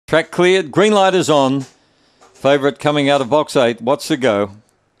Track cleared. Green light is on. Favourite coming out of box 8. What's the go?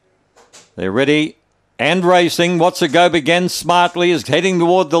 They're ready and racing. What's the go begins smartly, is heading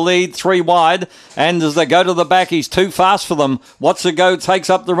toward the lead, 3 wide, and as they go to the back, he's too fast for them. What's the go takes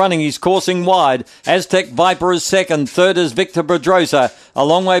up the running, he's coursing wide. Aztec Viper is second, third is Victor Pedrosa. A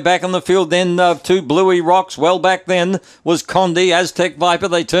long way back on the field then, 2 Bluey Rocks. Well back then was Condi. Aztec Viper,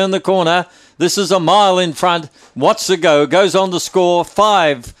 they turn the corner. This is a mile in front. What's the go goes on to score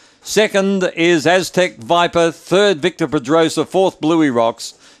 5. Second is Aztec Viper, third Victor Pedrosa, fourth Bluey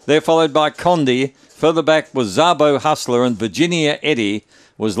Rocks. They're followed by Condi. Further back was Zabo Hustler, and Virginia Eddy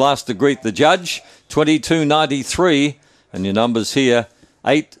was last to greet the judge. 22.93, and your numbers here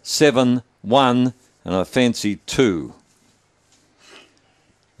 8, 7, 1, and I fancy 2.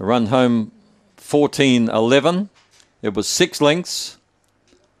 The run home 14.11. It was 6 lengths.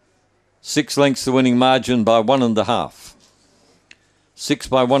 6 lengths the winning margin by 1.5. 6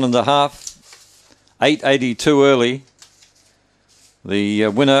 by 1.5. 8.82 early. The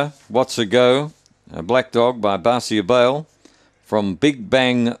winner, What's a Go? A Black Dog by Barcia Bale from Big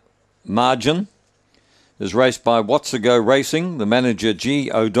Bang Margin, is raced by What's a Go Racing, the manager G.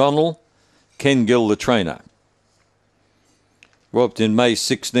 O'Donnell, Ken Gill the trainer. Whooped in May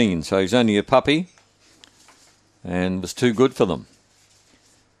 16, so he's only a puppy and was too good for them.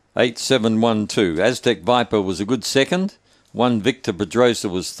 8, 7, 1, 2. Aztec Viper was a good second. 1 Victor Pedrosa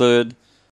was third.